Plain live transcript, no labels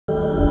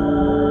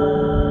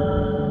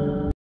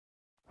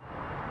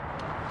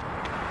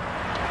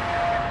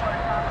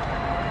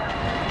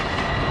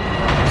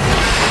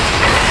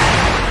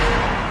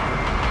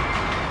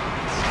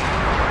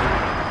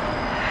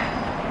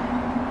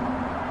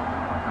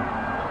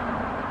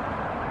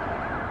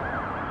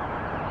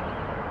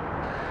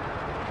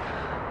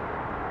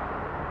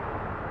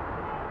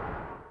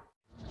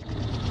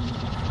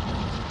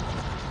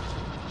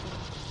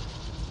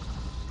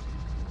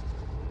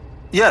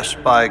Yes,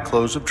 by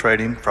close of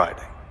trading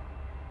Friday.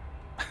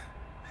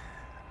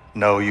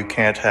 No, you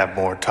can't have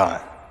more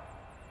time.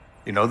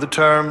 You know the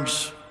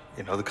terms,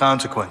 you know the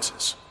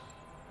consequences.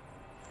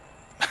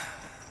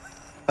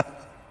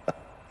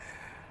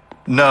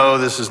 No,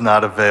 this is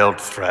not a veiled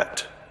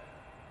threat.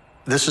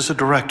 This is a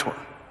direct one.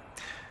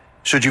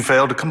 Should you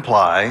fail to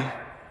comply,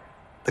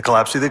 the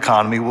collapse of the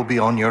economy will be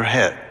on your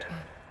head.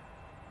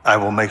 I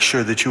will make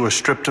sure that you are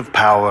stripped of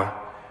power,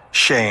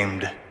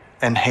 shamed,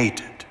 and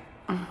hated.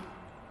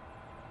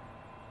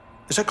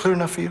 Is that clear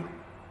enough for you?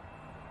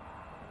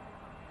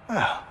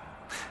 Well,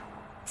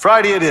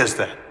 Friday it is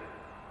then.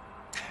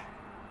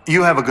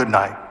 You have a good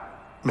night,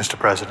 Mr.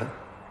 President.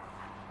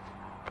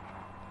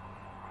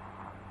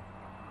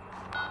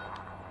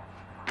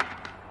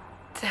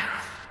 So,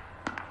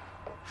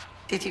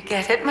 did you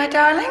get it, my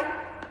darling?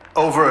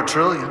 Over $1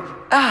 trillion.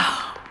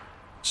 Oh.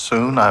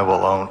 Soon I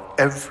will own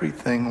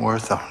everything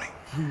worth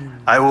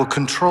owning. I will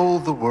control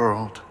the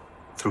world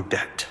through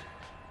debt.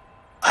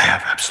 I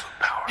have absolute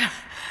power.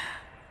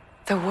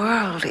 The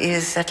world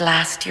is at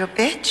last your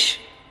bitch,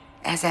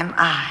 as am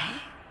I.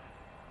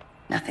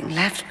 Nothing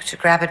left but to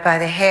grab it by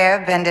the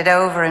hair, bend it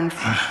over, and...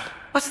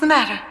 What's the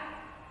matter?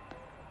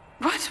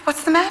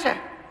 What's the matter?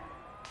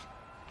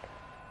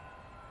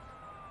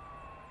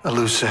 A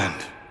loose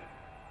end.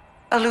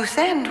 A loose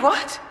end?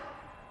 What?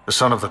 The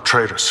son of the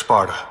traitor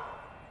Sparta,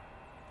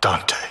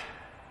 Dante.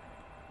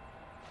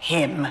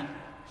 Him.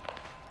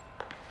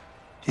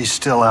 He's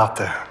still out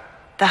there.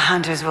 The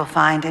hunters will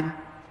find him.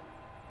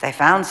 They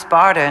found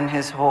Sparta and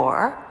his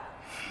whore.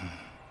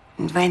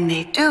 And when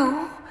they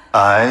do...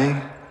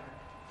 I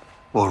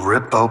will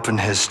rip open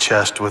his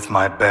chest with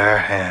my bare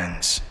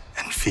hands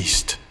and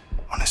feast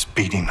on his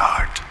beating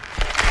heart.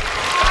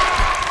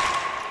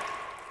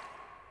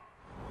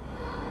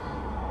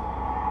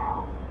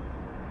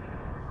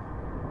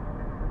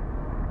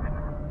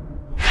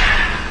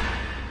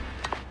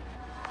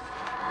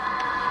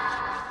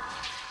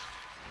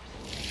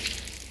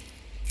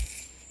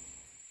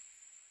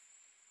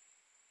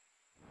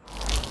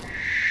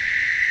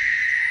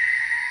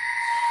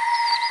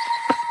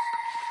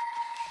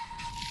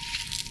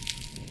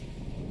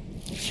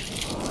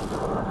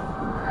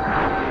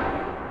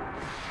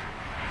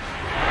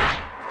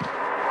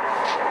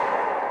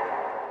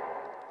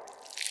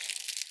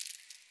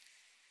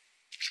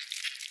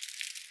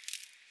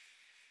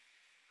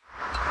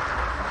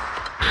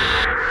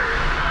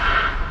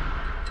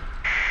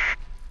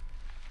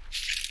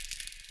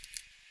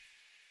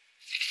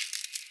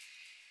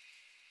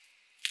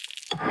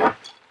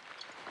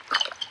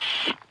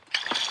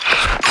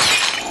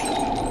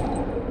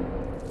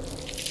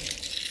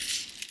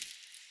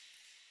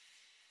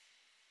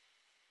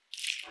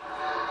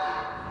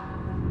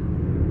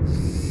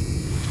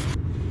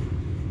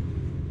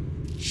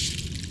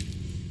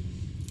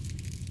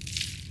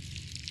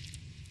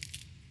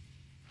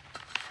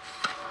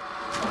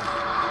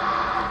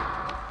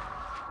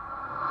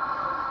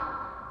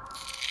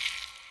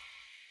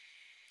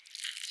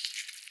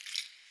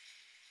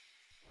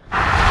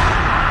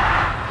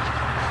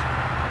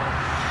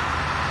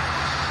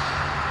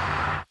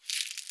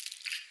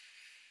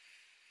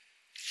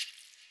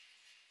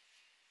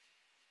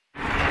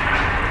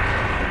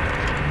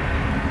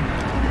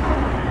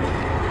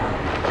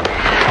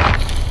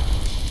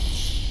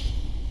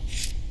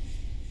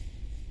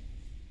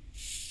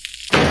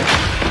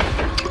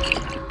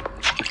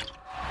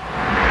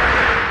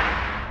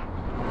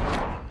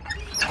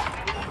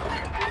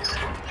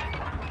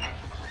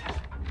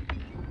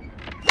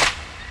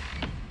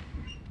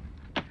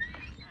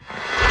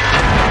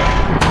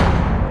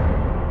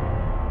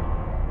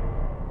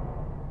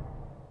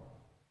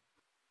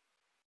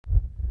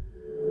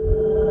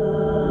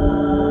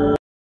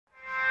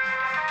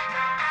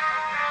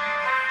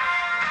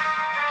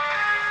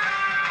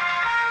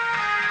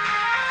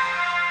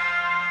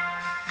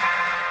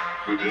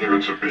 The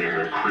demons have been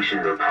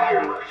increasing their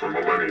power for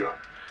millennia.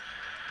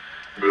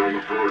 They're on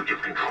the verge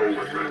of controlling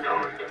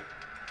mankind.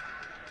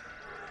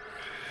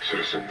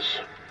 Citizens,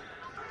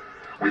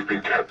 we've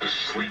been kept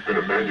asleep in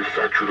a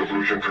manufactured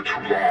illusion for too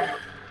long.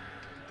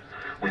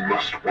 We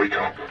must wake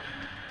up.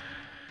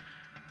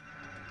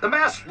 The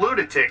masked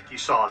lunatic you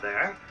saw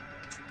there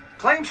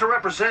claims to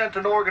represent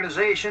an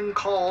organization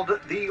called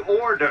the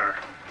Order.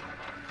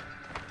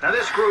 Now,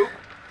 this group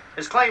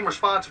has claimed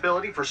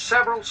responsibility for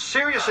several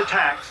serious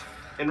attacks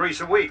in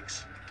recent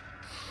weeks.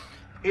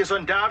 He is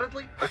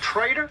undoubtedly a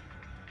traitor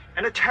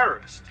and a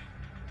terrorist.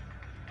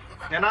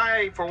 And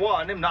I, for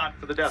one, am not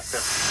for the death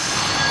penalty.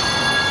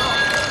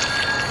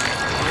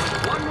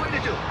 So, one way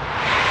to do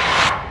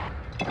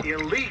it.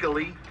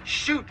 Illegally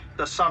shoot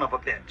the son of a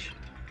bitch.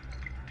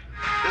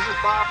 This is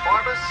Bob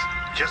Barbas,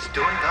 just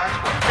doing God's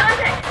work.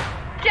 Dante!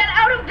 Get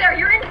out of there!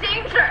 You're in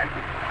danger!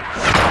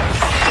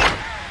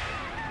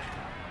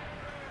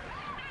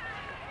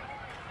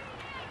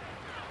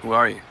 Who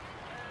are you?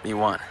 What do you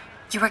want?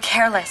 You were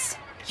careless.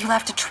 You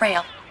left a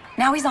trail.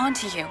 Now he's on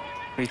to you.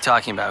 What are you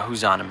talking about?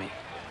 Who's on to me?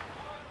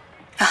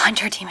 The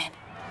hunter demon.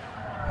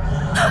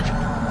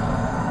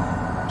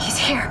 He's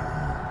here.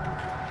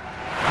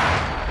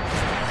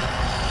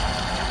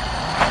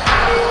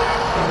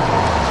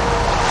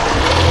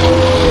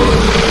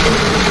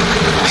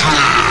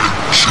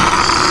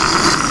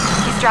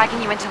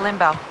 dragging you into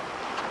limbo.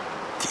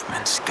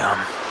 Demon scum.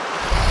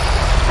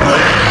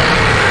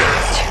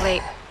 It's too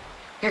late.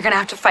 You're gonna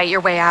have to fight your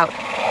way out.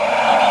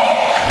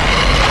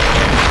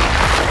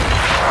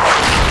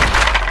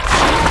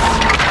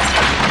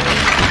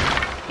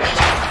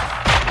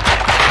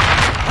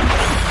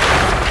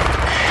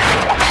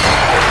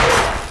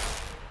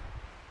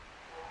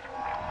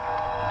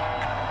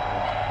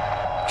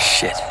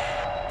 Shit.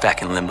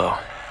 Back in limbo.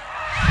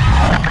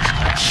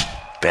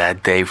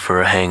 Bad day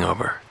for a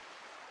hangover.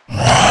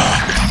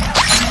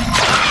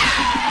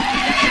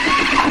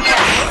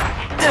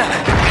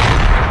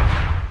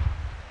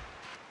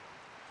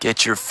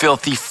 Get your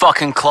filthy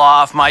fucking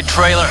claw off my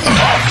trailer!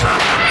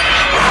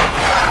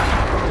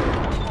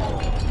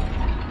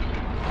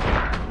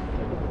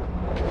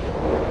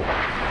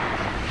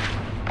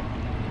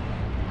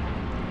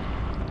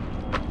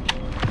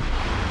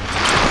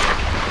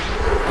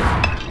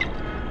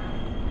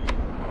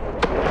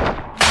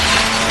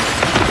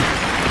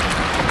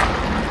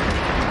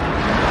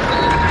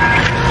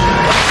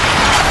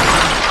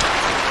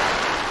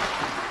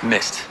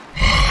 Missed.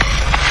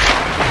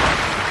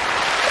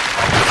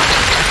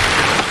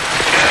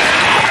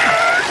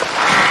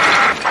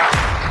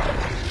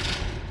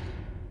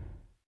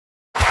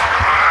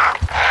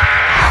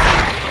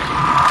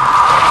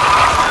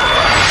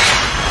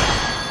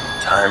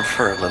 Time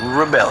for a little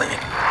rebellion.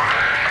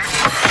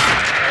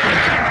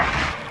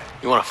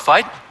 You want to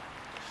fight?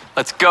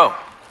 Let's go.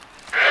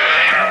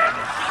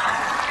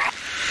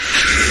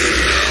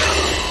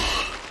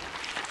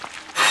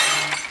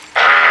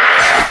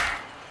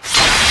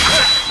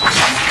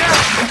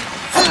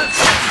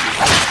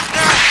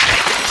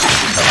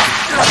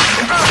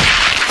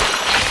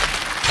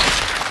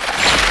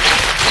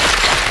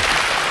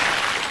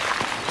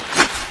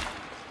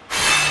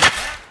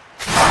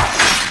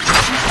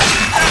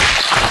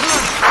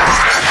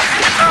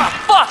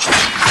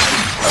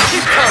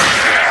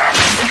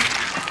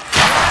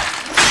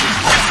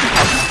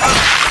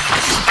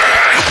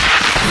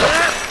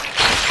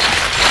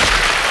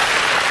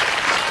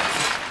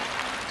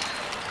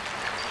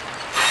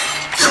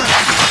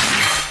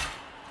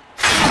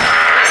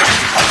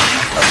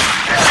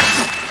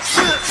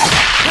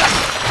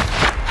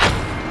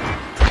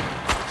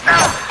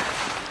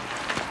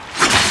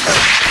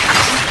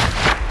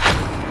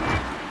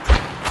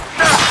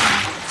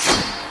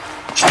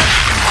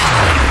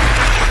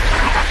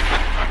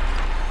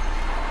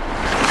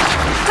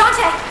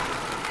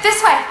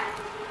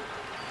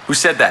 Who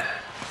said that?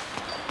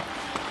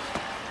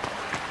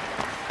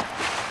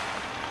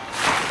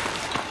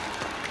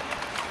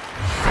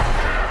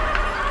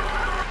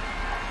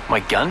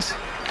 My guns?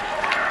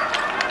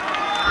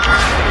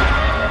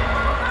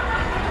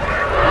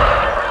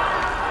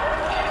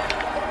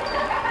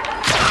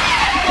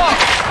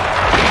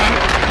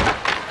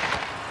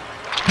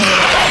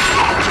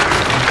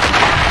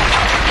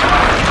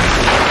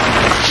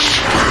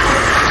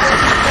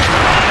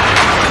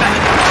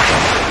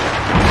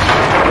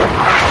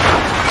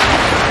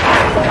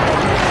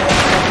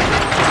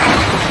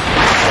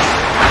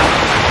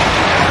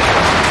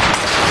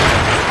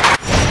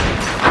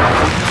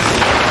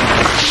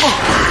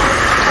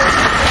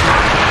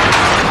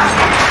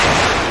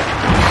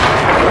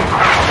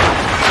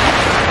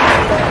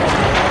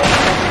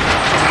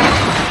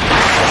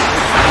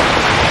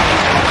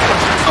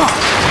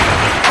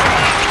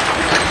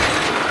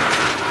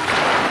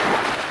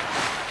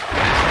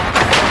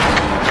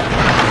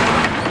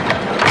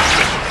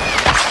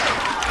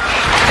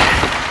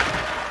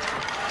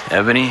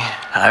 Ebony,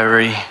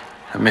 Ivory,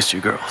 I miss you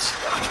girls.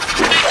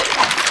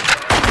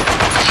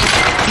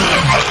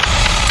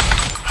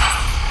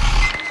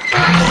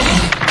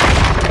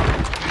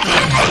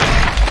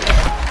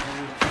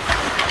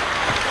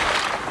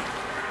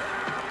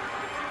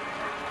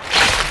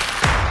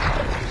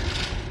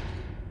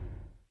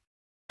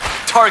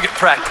 Target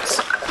practice.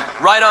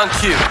 Right on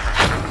cue.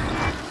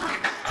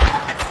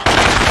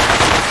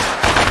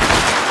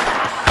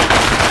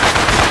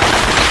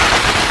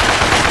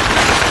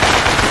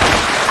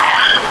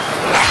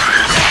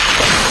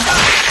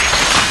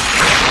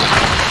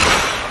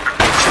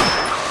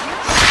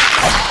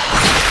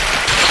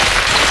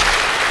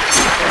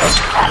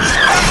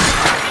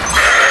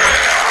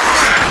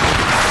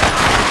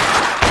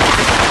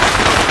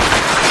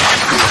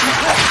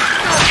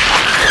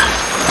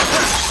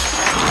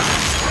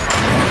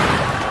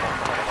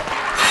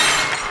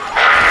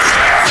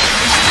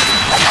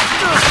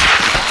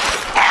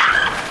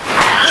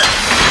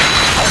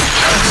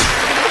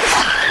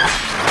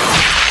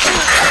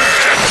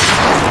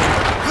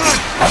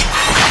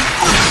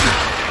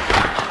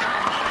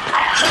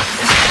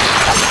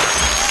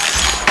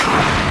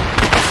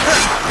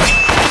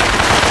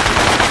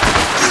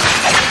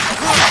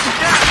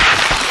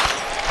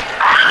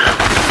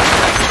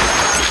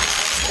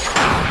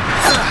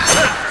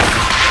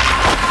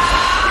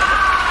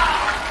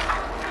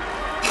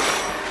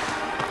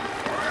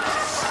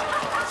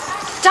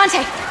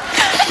 Dante!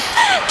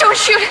 Don't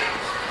shoot!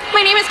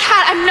 My name is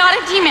Kat. I'm not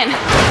a demon.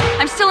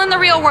 I'm still in the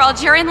real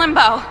world. You're in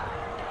limbo.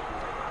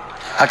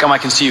 How come I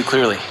can see you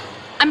clearly?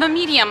 I'm a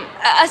medium,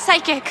 a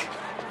psychic.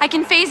 I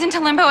can phase into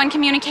limbo and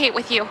communicate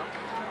with you.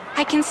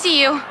 I can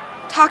see you,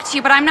 talk to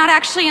you, but I'm not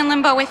actually in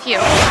limbo with you.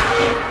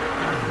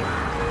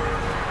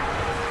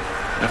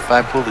 If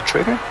I pull the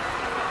trigger?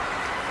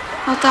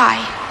 I'll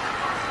die.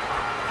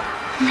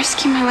 I'm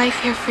risking my life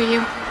here for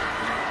you.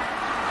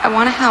 I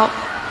want to help.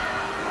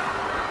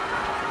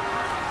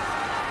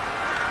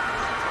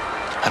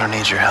 I don't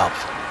need your help.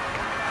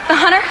 The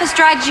hunter has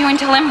dragged you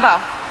into limbo.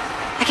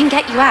 I can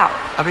get you out.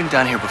 I've been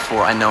down here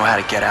before. I know how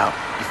to get out.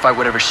 You fight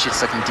whatever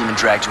shit-sucking demon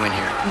dragged you in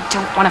here. You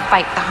don't want to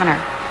fight the hunter.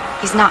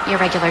 He's not your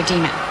regular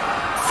demon.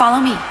 Follow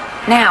me,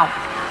 now.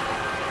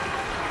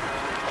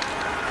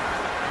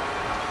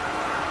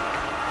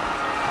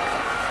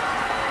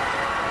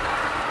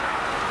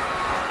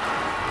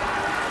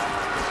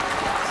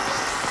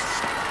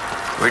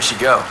 Where'd she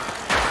go?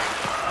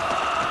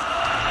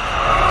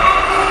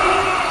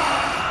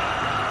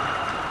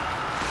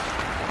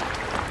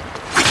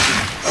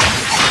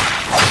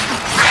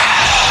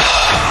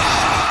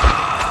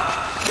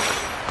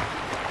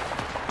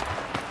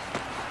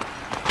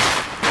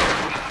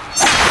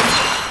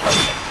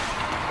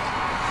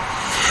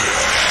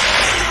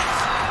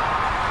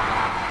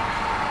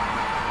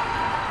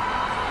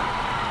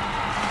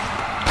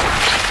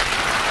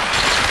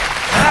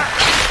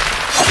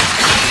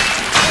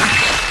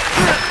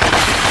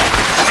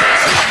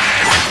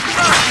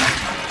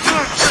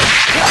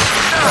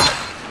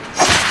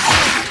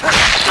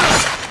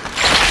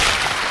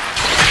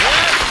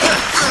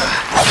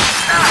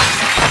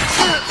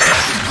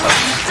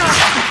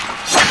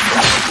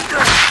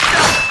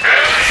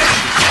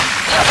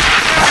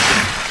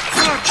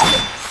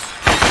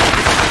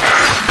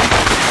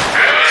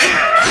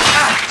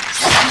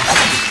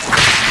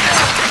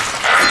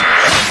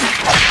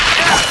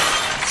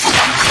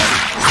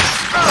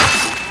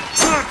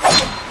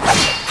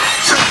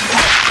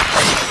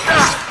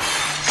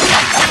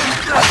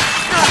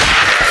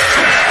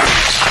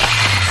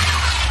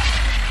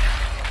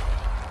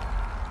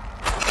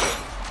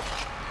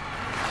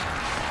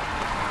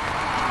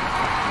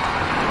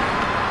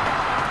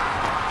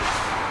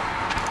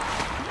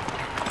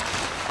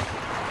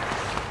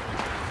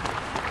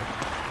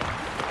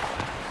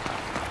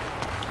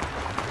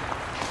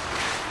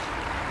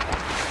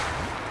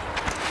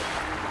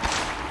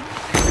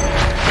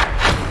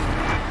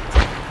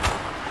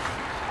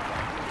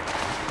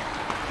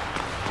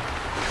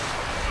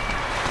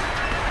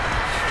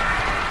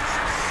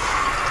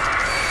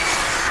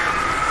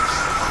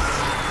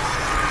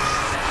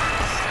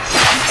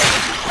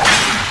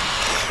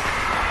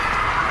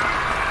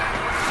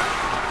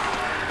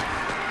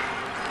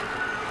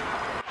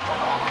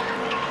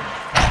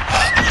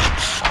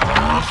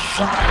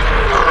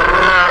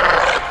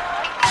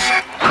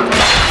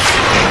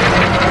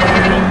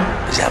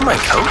 Is that my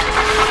coat?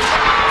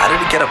 How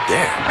did it get up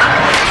there?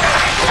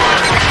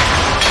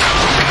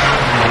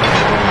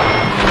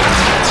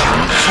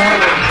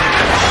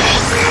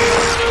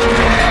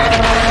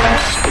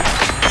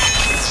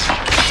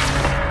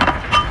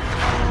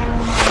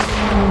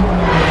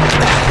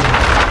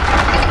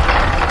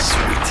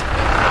 Sweet.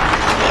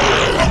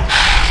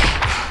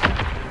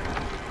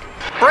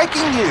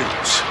 Breaking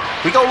news.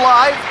 We go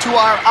live to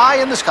our eye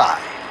in the sky.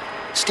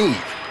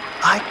 Steve,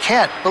 I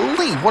can't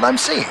believe what I'm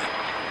seeing.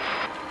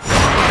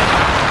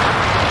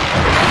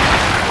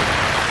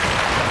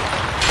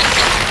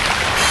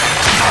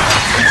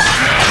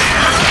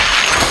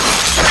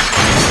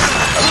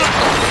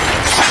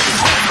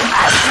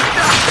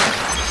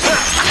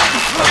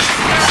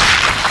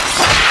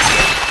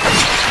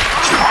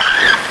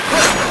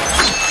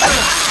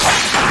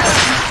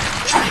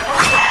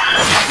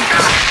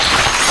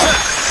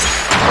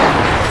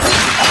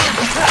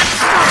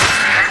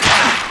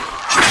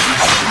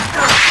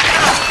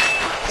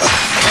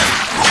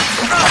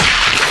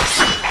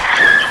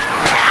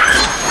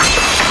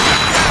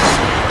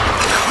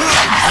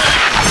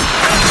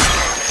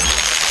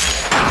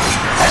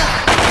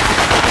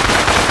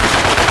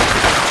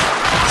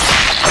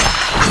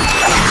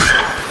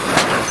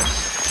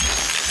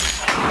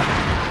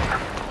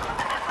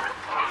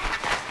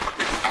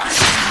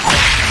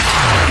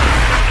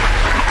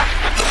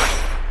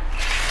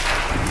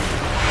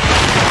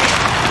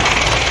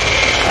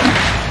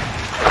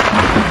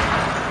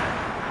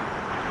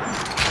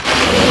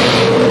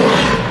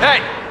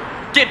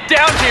 Get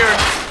down here!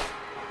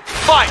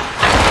 Fight!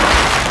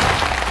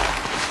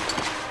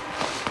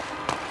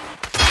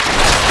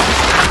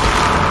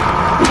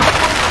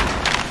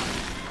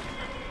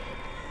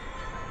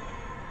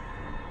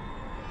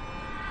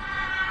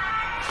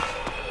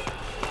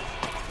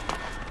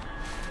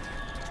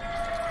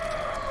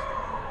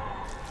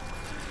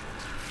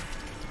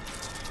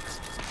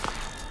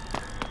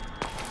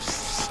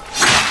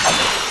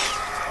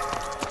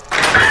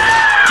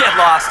 Get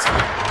lost!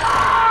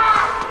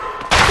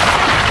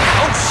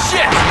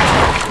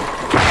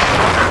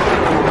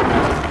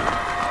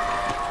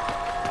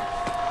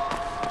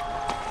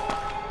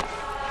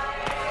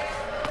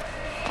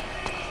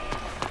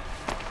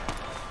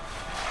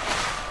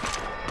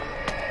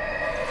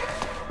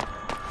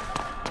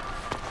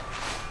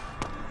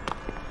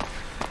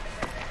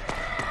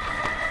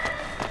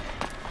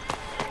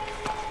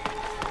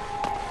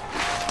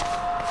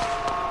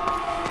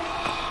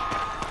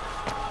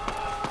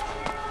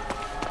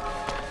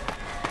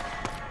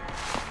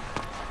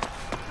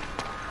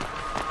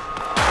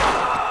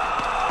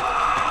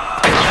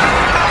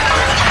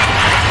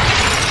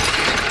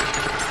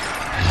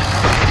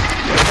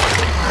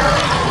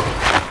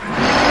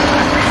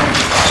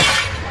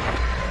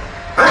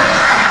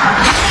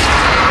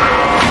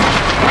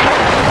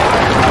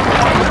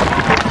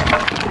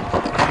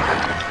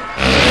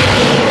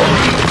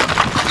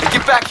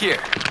 here.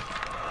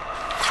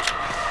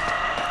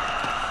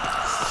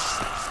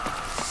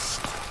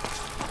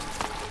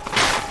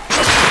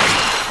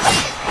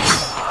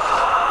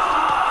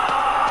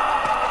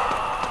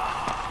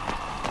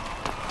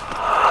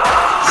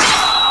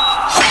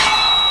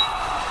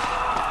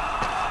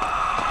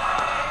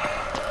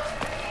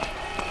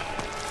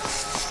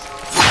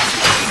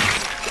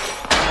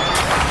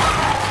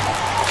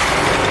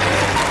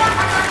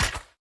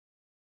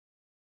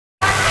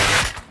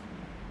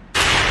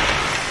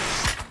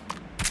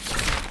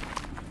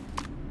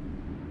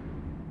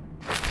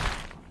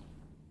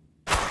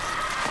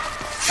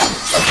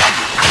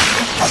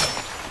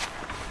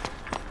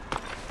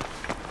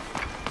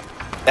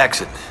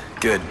 Exit.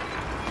 Good.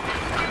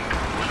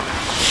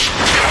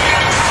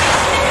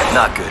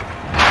 Not good.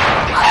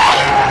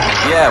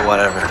 Yeah,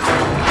 whatever.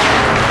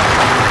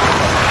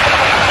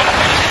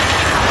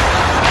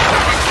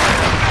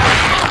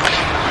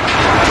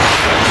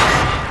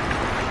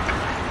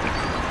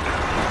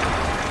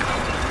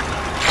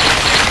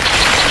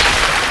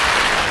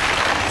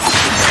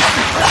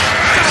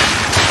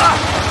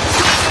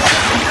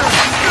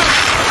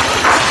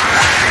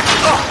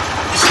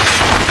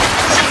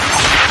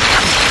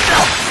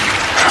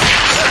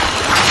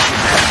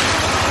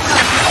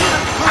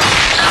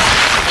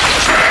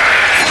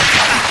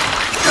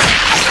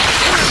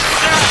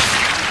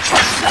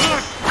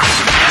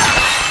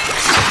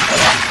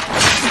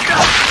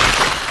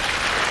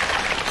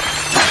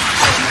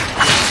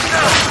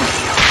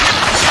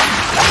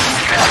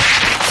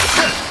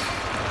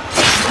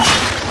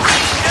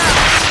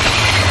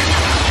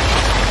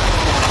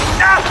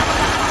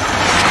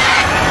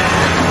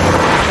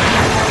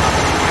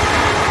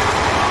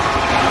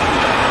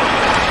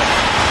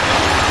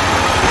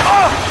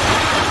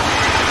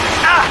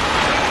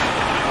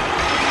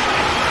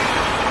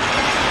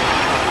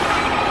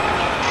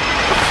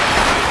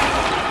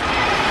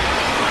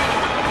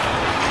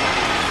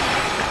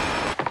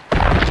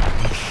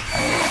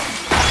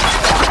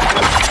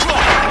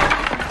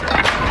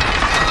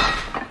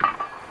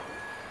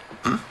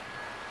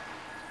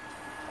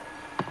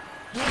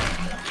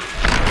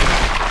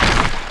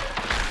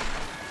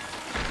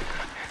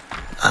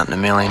 Not in a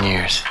million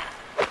years.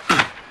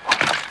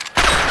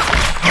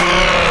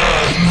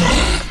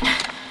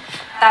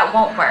 That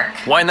won't work.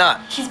 Why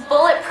not? He's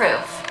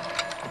bulletproof.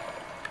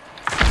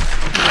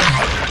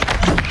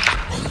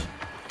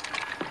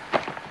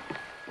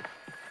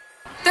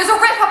 There's a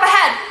rip up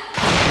ahead!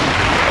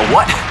 A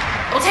what?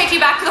 We'll take you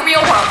back to the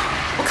real world.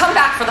 We'll come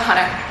back for the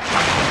hunter.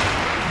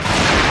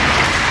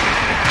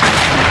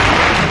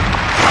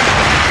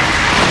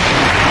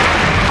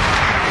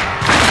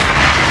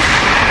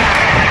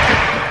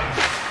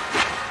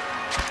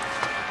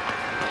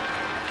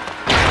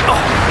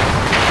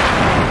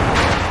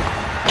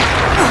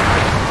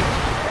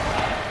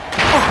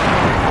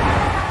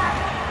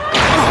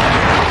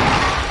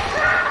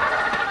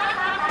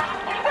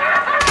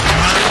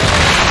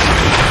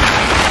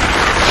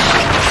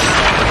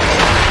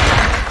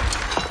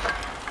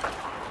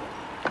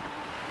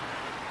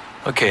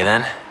 Okay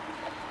then,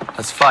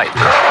 let's fight.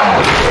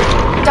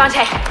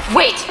 Dante,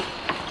 wait!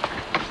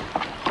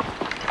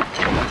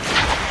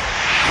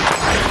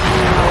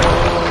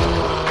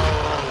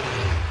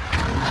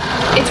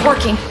 It's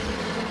working.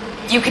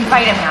 You can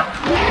fight him now.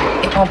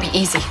 It won't be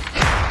easy.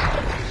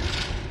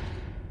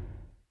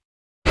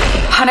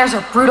 Hunters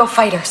are brutal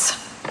fighters.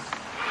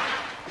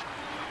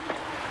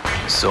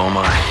 So am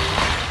I.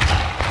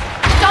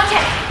 Dante,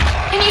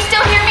 can you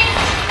still hear me?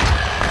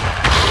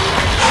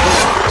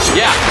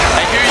 Yeah,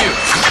 I hear you.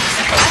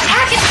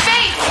 Attack his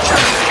face!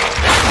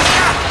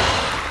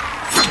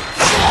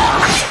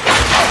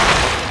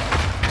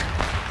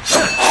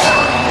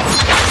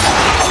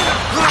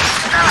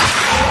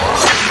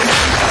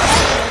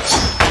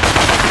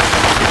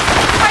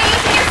 Try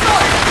using your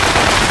sword.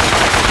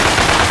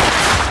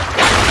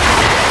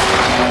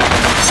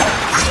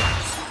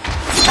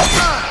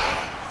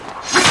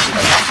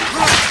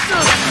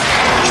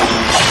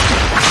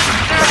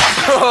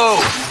 Oh,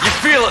 you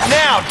feel it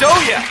now,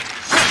 don't ya?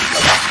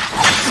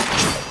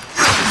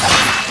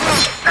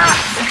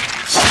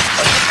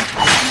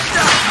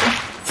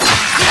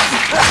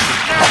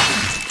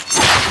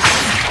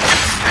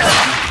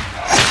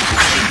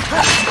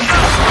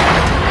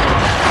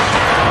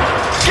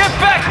 Get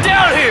back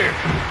down here!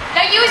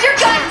 Now use your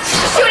guns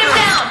to shoot him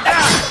down!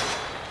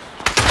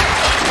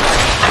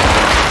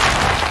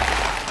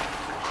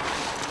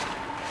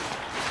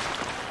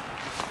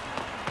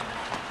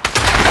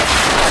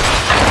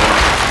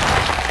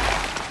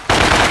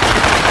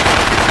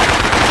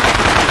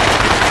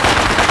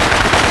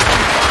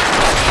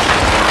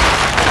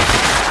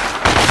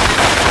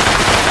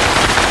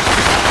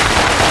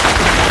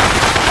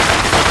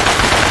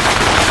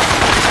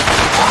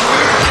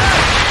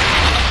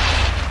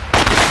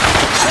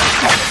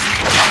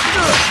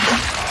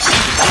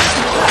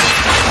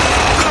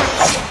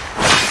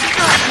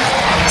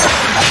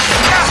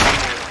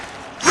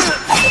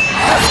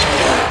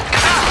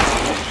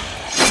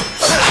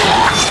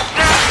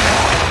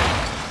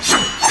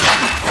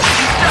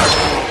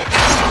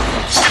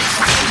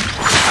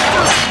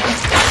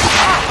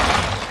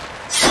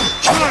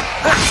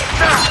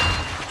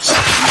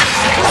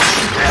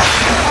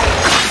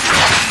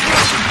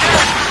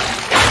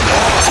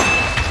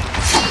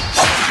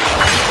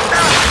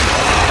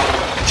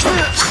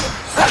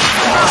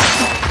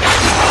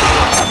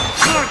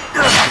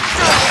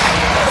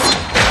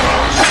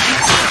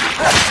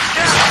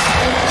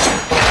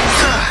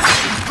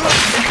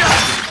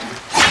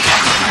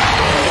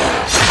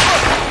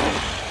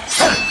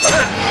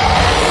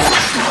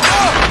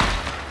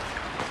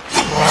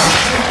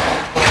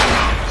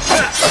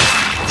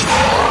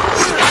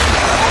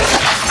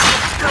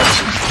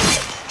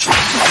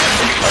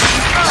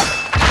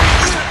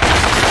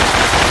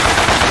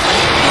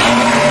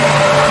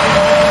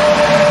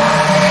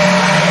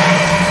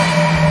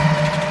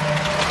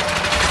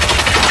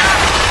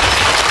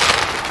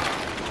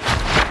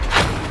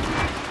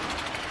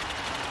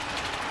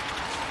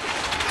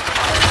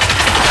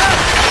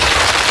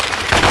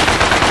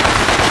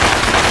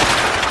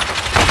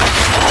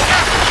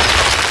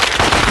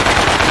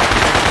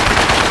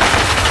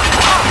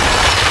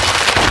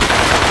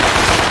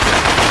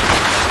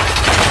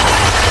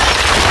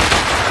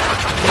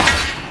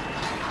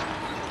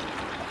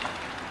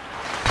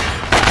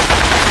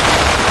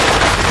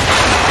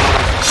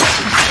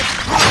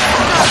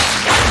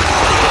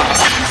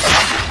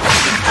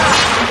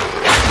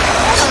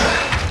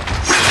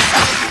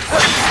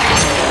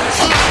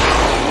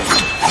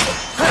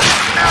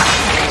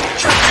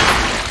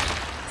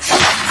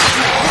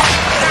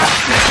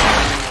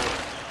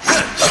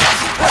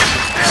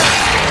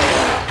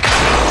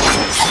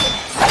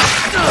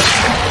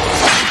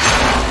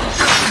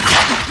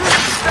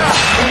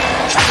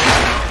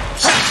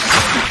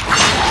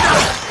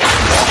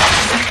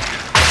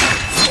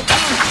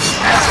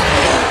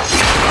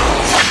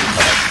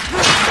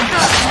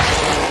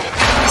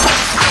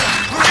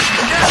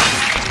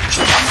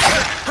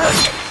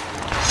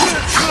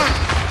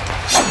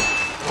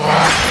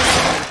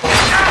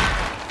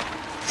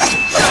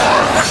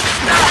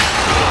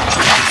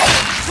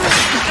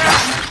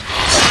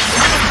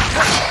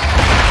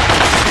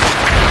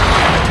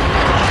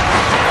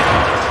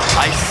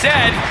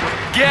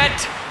 said,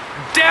 get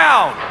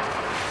down!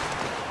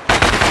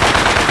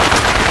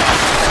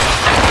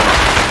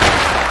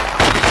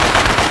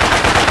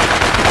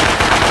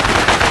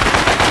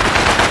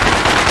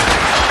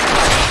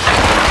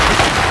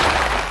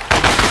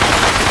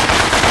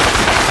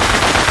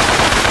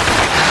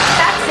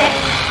 That's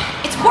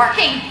it. It's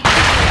working.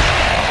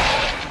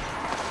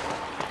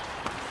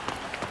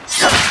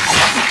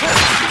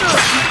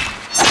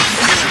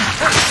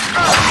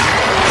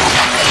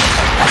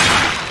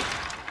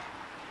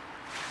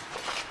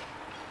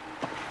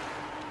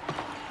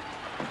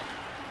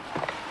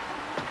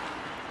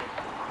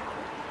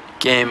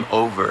 Game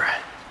over.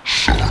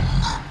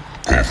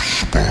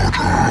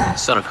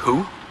 Son of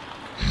who?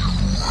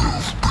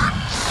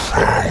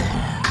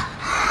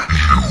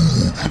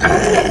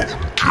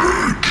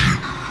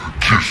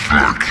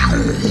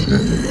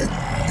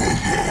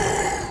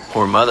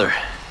 Poor mother.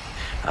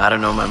 I don't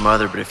know my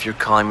mother, but if you're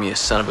calling me a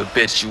son of a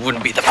bitch, you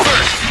wouldn't be the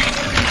first.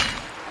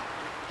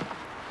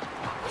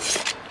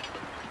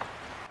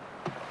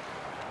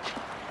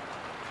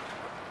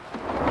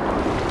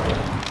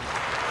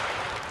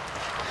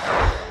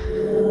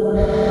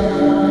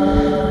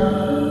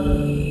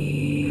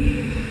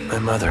 My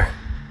mother.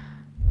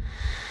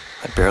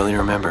 I barely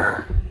remember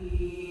her.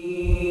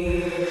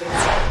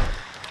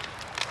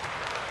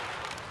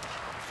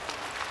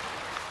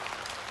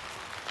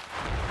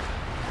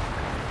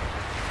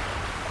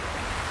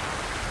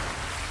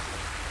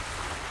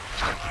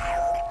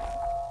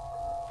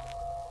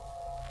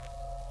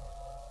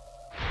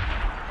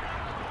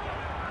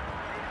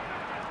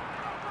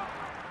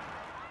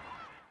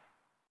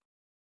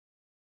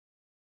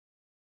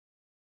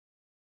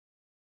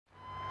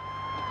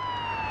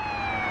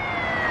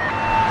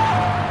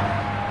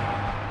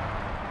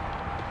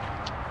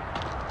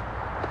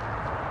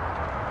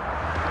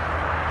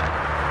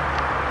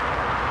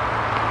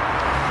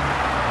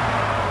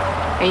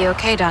 Are you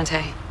okay,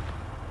 Dante?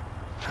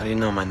 How do you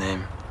know my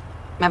name?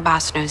 My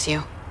boss knows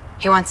you.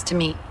 He wants to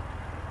meet.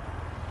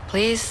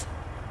 Please?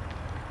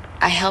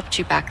 I helped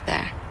you back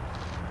there.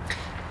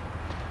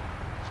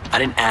 I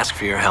didn't ask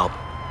for your help.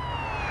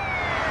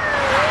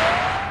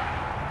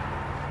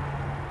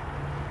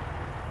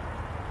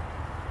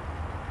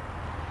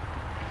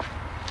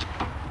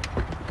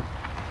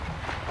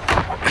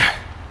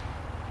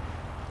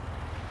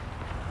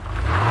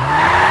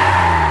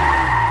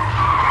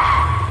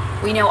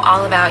 We know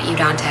all about you,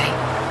 Dante.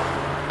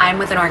 I'm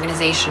with an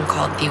organization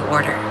called The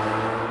Order.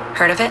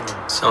 Heard of it?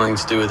 Something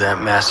to do with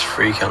that masked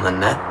freak on the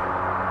net?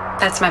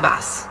 That's my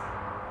boss.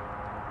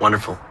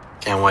 Wonderful.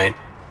 Can't wait.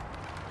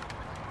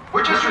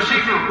 We're just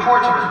receiving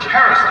reports of a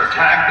terrorist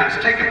attack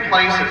that's taken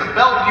place at the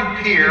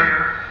Bellevue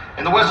Pier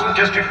in the Western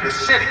District of the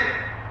city.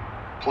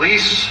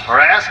 Police are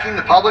asking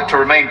the public to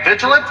remain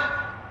vigilant.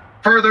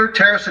 Further,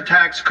 terrorist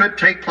attacks could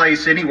take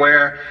place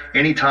anywhere,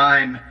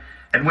 anytime,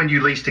 and when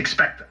you least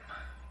expect them.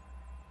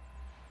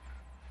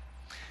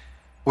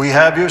 We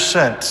have your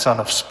scent, son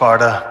of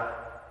Sparta.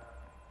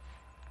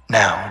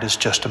 Now it is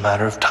just a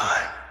matter of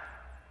time.